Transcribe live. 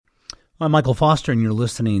I'm Michael Foster, and you're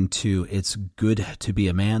listening to It's Good to Be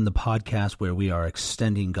a Man, the podcast where we are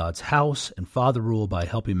extending God's house and father rule by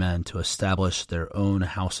helping men to establish their own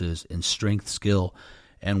houses in strength, skill,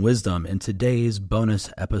 and wisdom. In today's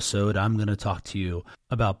bonus episode, I'm going to talk to you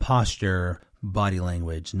about posture, body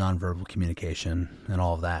language, nonverbal communication, and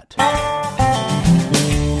all of that.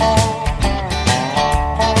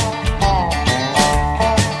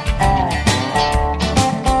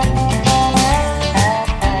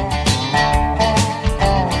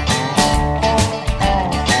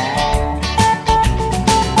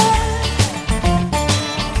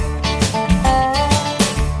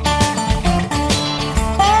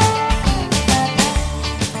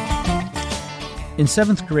 In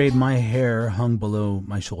seventh grade, my hair hung below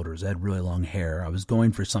my shoulders. I had really long hair. I was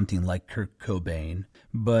going for something like Kurt Cobain,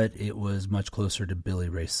 but it was much closer to Billy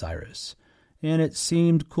Ray Cyrus. And it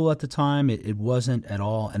seemed cool at the time. It wasn't at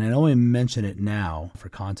all, and I only mention it now for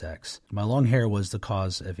context. My long hair was the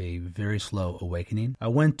cause of a very slow awakening. I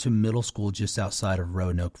went to middle school just outside of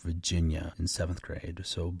Roanoke, Virginia in seventh grade.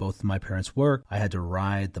 So both of my parents worked. I had to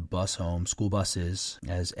ride the bus home. School buses,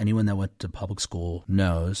 as anyone that went to public school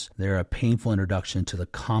knows, they're a painful introduction to the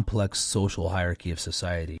complex social hierarchy of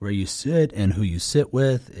society. Where you sit and who you sit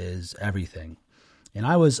with is everything. And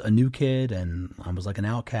I was a new kid, and I was like an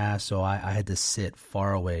outcast, so I had to sit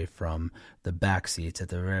far away from the back seats at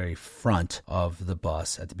the very front of the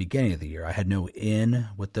bus at the beginning of the year. I had no in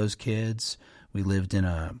with those kids. We lived in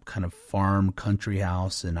a kind of farm country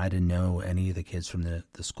house, and I didn't know any of the kids from the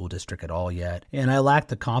school district at all yet. And I lacked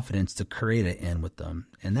the confidence to create an in with them.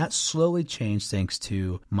 And that slowly changed thanks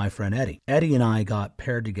to my friend Eddie. Eddie and I got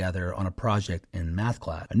paired together on a project in math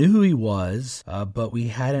class. I knew who he was, but we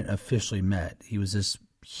hadn't officially met. He was this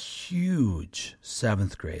huge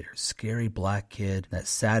seventh grader, scary black kid that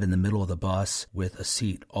sat in the middle of the bus with a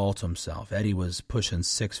seat all to himself. Eddie was pushing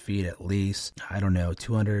 6 feet at least,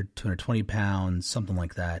 220 pounds, something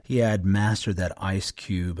like that. He had mastered that Ice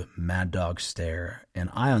Cube Mad Dog stare.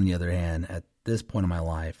 And I, on the other hand, at this point in my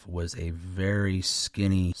life, was a very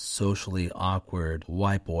skinny, socially awkward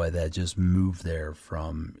white boy that just moved there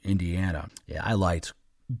from Indiana. Yeah, I liked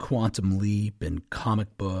Quantum Leap and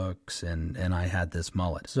comic books, and I had this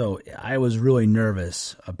mullet. So I was really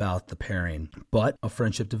nervous about the pairing, but a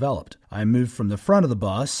friendship developed. I moved from the front of the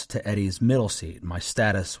bus to Eddie's middle seat. My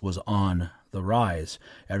status was on the rise.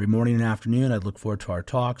 Every morning and afternoon, I'd look forward to our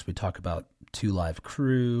talks. We'd talk about Two Live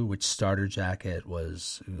Crew, which starter jacket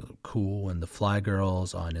was cool, and the Fly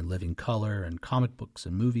Girls on In Living Color, and comic books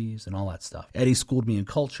and movies and all that stuff. Eddie schooled me in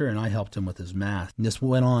culture, and I helped him with his math. And this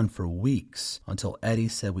went on for weeks until Eddie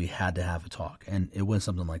said we had to have a talk. And it went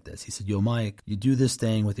something like this. He said, "Yo, Mike, you do this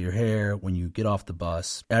thing with your hair when you get off the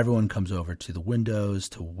bus. Everyone comes over to the windows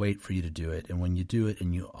to wait for you to do it. And when you do it,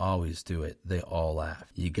 and you always do it, they all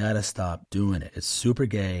laugh. You gotta stop doing it. It's super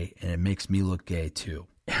gay, and it makes me look gay too."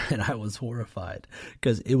 And I was horrified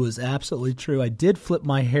because it was absolutely true. I did flip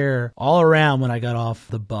my hair all around when I got off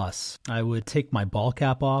the bus. I would take my ball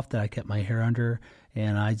cap off that I kept my hair under,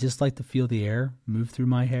 and I just like to feel the air move through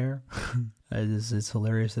my hair. It's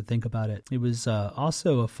hilarious to think about it. It was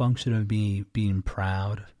also a function of me being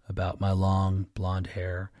proud about my long blonde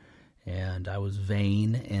hair. And I was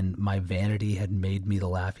vain, and my vanity had made me the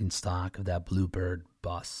laughingstock of that Bluebird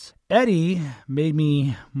bus. Eddie made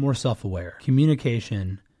me more self-aware.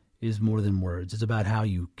 Communication is more than words. It's about how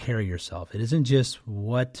you carry yourself. It isn't just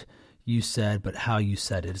what you said, but how you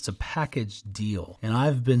said it. It's a package deal. And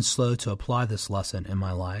I've been slow to apply this lesson in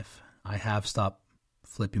my life. I have stopped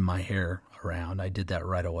flipping my hair around. I did that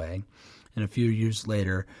right away. And a few years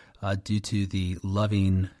later, due to the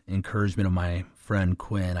loving encouragement of my friend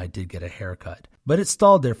Quinn, I did get a haircut. But it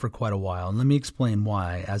stalled there for quite a while, and let me explain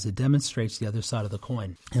why, as it demonstrates the other side of the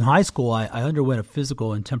coin. In high school, I underwent a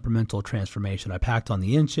physical and temperamental transformation. I packed on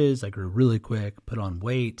the inches, I grew really quick, put on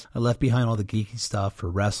weight. I left behind all the geeky stuff for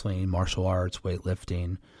wrestling, martial arts,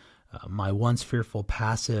 weightlifting. My once fearful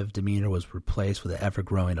passive demeanor was replaced with an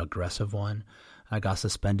ever-growing aggressive one. I got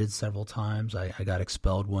suspended several times. I got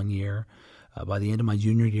expelled one year. By the end of my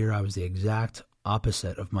junior year, I was the exact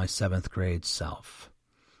opposite of my seventh grade self,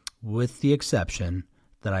 with the exception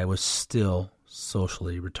that I was still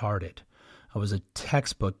socially retarded. I was a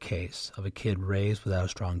textbook case of a kid raised without a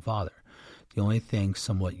strong father. The only thing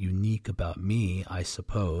somewhat unique about me, I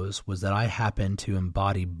suppose, was that I happened to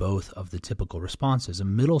embody both of the typical responses.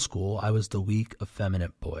 In middle school, I was the weak,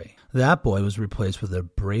 effeminate boy. That boy was replaced with an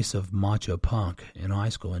abrasive macho punk in high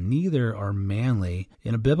school, and neither are manly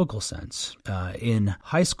in a biblical sense. In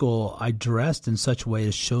high school, I dressed in such a way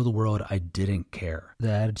to show the world I didn't care.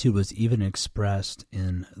 That attitude was even expressed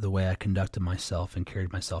in the way I conducted myself and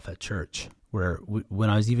carried myself at church. when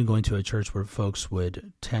I was even going to a church where folks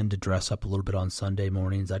would tend to dress up a little bit on Sunday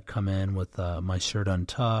mornings, I'd come in with my shirt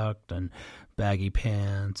untucked and baggy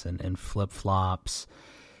pants and flip-flops.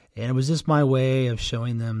 And it was just my way of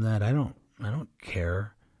showing them that I don't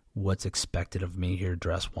care what's expected of me here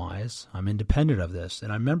dress-wise. I'm independent of this.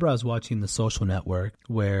 And I remember I was watching The Social Network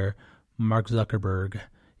where Mark Zuckerberg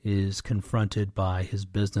is confronted by his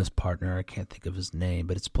business partner. I can't think of his name,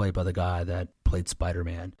 but it's played by the guy that played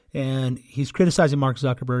Spider-Man. And he's criticizing Mark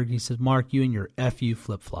Zuckerberg. He says, "Mark, you and your FU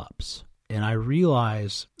flip-flops." And I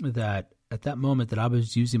realized that at that moment that I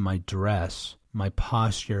was using my dress, my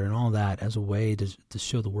posture, and all that as a way to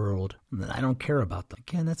show the world that I don't care about them.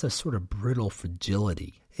 Again, that's a sort of brittle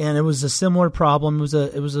fragility. And it was a similar problem.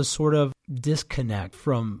 It was a sort of disconnect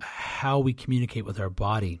from how we communicate with our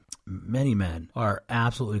body. Many men are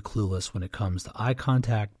absolutely clueless when it comes to eye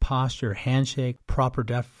contact, posture, handshake, proper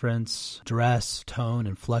deference, dress, tone,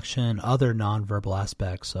 inflection, other nonverbal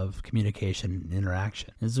aspects of communication and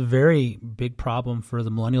interaction. It's a very big problem for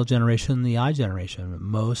the millennial generation and the I generation.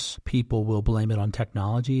 Most people will blame it on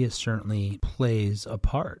technology. It certainly plays a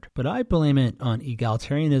part. But I blame it on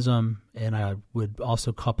egalitarianism, and I would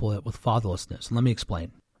also couple it with fatherlessness. Let me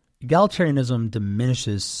explain. Egalitarianism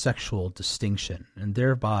diminishes sexual distinction and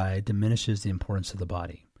thereby diminishes the importance of the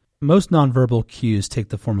body. Most nonverbal cues take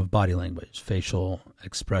the form of body language, facial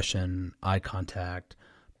expression, eye contact,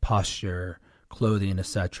 posture, clothing,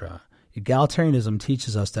 etc. Egalitarianism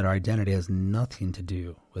teaches us that our identity has nothing to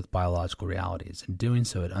do with biological realities. In doing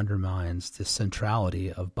so, it undermines the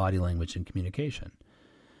centrality of body language and communication.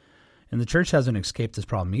 And the church hasn't escaped this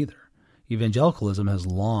problem either. Evangelicalism has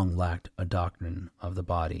long lacked a doctrine of the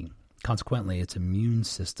body. Consequently, its immune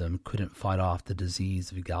system couldn't fight off the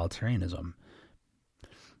disease of egalitarianism.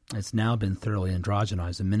 It's now been thoroughly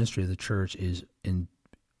androgenized. The ministry of the church is,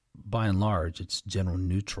 by and large, it's gender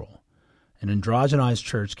neutral. An androgenized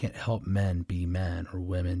church can't help men be men or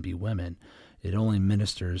women be women. It only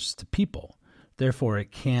ministers to people. Therefore,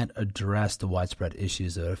 it can't address the widespread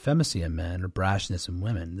issues of effeminacy in men or brashness in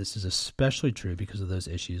women. This is especially true because of those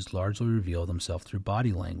issues largely reveal themselves through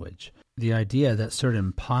body language. The idea that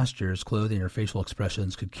certain postures, clothing, or facial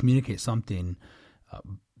expressions could communicate something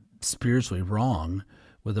spiritually wrong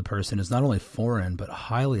with a person is not only foreign but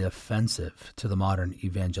highly offensive to the modern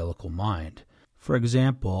evangelical mind. For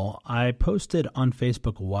example, I posted on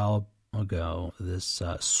Facebook a while ago this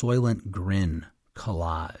Soylent Grin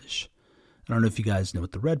collage. I don't know if you guys know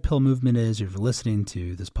what the Red Pill movement is. If you're listening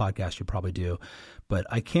to this podcast, you probably do. But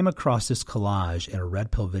I came across this collage in a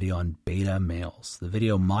Red Pill video on beta males. The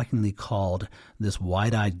video mockingly called this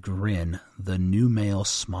wide-eyed grin the new male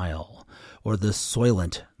smile, or the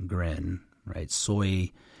Soylent Grin, right?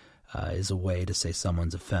 Soy is a way to say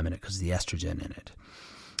someone's effeminate because of the estrogen in it.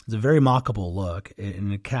 It's a very mockable look,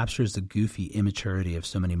 and it captures the goofy immaturity of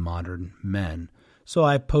so many modern men. So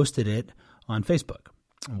I posted it on Facebook.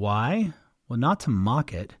 Why? Well, not to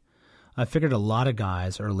mock it. I figured a lot of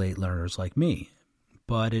guys are late learners like me,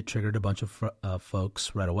 but it triggered a bunch of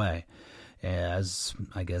folks right away, as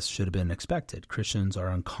I guess should have been expected. Christians are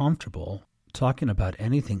uncomfortable talking about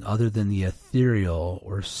anything other than the ethereal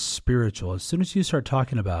or spiritual. As soon as you start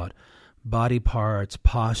talking about body parts,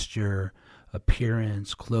 posture,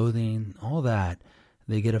 appearance, clothing, all that,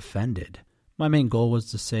 they get offended. My main goal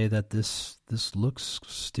was to say that this looks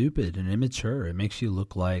stupid and immature. It makes you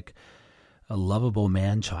look like a lovable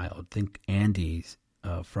man-child. Think Andy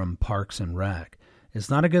from Parks and Rec. It's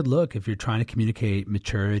not a good look if you're trying to communicate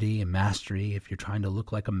maturity and mastery, if you're trying to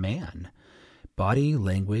look like a man. Body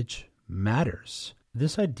language matters.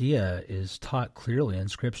 This idea is taught clearly in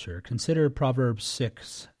Scripture. Consider Proverbs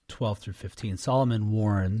 6:12-15. Solomon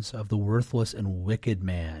warns of the worthless and wicked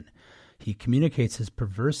man. He communicates his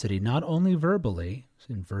perversity not only verbally,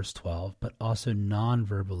 in verse 12, but also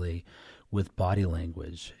non-verbally with body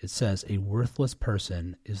language. It says, a worthless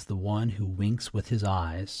person is the one who winks with his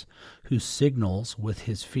eyes, who signals with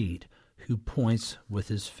his feet, who points with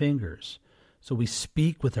his fingers. So we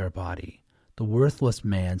speak with our body. The worthless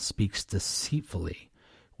man speaks deceitfully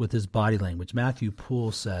with his body language. Matthew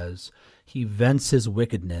Poole says, he vents his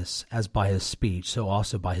wickedness as by his speech, so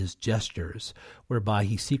also by his gestures, whereby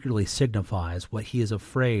he secretly signifies what he is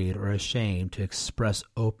afraid or ashamed to express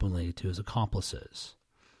openly to his accomplices.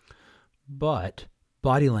 But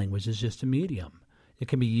body language is just a medium. It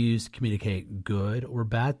can be used to communicate good or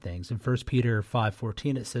bad things. In 1 Peter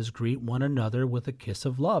 5:14, it says, greet one another with a kiss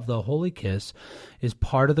of love. The holy kiss is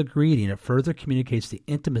part of the greeting. It further communicates the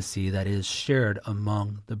intimacy that is shared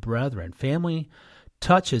among the brethren. Family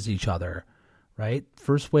touches each other, right?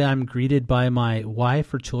 First way I'm greeted by my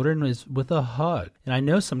wife or children is with a hug. And I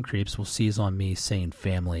know some creeps will seize on me saying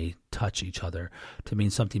family touch each other to mean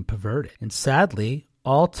something perverted. And sadly,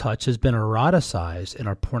 all touch has been eroticized in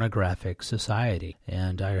our pornographic society.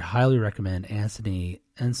 And I highly recommend Anthony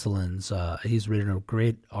Enselin's, he's written a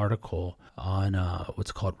great article on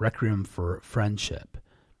what's called Requiem for Friendship.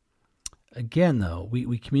 Again, though,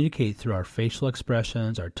 we communicate through our facial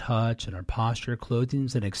expressions, our touch, and our posture. Clothing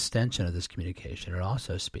is an extension of this communication. It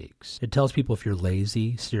also speaks. It tells people if you're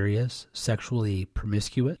lazy, serious, sexually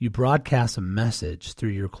promiscuous. You broadcast a message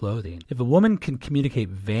through your clothing. If a woman can communicate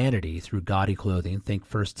vanity through gaudy clothing, think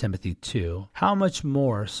 1 Timothy 2, how much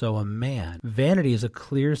more so a man? Vanity is a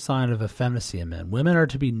clear sign of effeminacy in men. Women are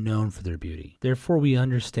to be known for their beauty. Therefore, we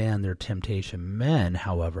understand their temptation. Men,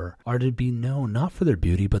 however, are to be known not for their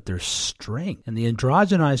beauty, but their strength. And the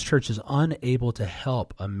androgenized church is unable to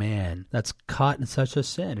help a man that's caught in such a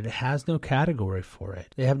sin. It has no category for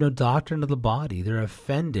it. They have no doctrine of the body. They're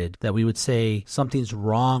offended that we would say something's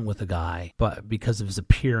wrong with a guy, but because of his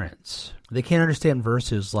appearance. They can't understand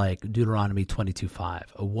verses like Deuteronomy 22:5.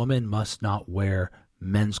 A woman must not wear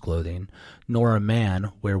men's clothing, nor a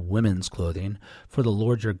man wear women's clothing, for the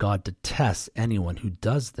Lord your God detests anyone who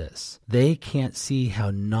does this. They can't see how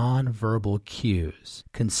nonverbal cues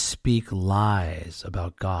can speak lies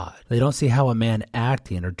about God. They don't see how a man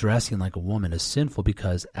acting or dressing like a woman is sinful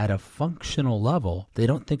because at a functional level, they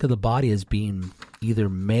don't think of the body as being either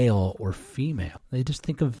male or female. They just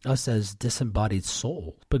think of us as disembodied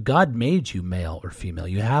soul. But God made you male or female.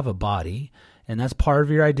 You have a body, and that's part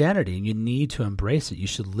of your identity, and you need to embrace it. You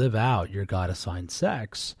should live out your God-assigned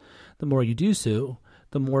sex. The more you do so,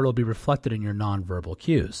 the more it'll be reflected in your nonverbal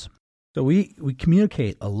cues. So we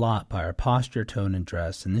communicate a lot by our posture, tone, and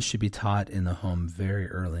dress, and this should be taught in the home very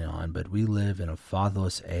early on, but we live in a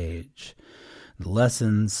fatherless age.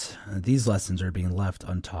 These lessons are being left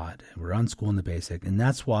untaught. We're unschooling the basic, and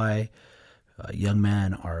that's why young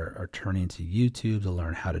men are turning to YouTube to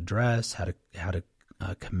learn how to dress, how to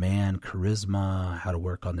command, charisma, how to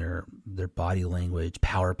work on their body language,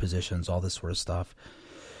 power positions, all this sort of stuff.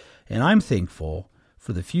 And I'm thankful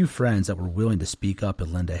for the few friends that were willing to speak up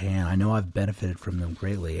and lend a hand. I know I've benefited from them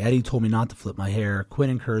greatly. Eddie told me not to flip my hair. Quinn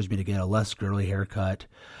encouraged me to get a less girly haircut.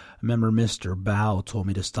 I remember Mr. Bao told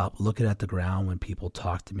me to stop looking at the ground when people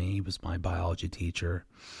talk to me. He was my biology teacher.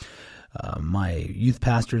 My youth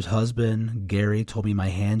pastor's husband, Gary, told me my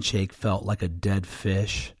handshake felt like a dead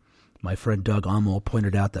fish. My friend Doug Ummel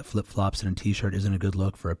pointed out that flip-flops and a t-shirt isn't a good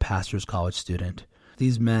look for a pastor's college student.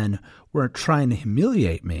 These men weren't trying to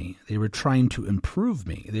humiliate me. They were trying to improve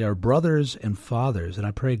me. They are brothers and fathers, and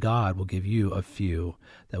I pray God will give you a few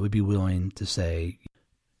that would be willing to say,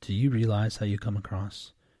 do you realize how you come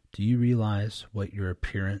across? Do you realize what your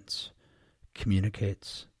appearance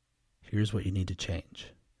communicates? Here's what you need to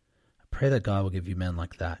change. I pray that God will give you men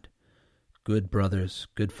like that. Good brothers,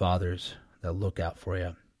 good fathers that look out for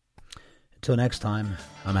you. Until next time,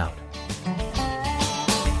 I'm out.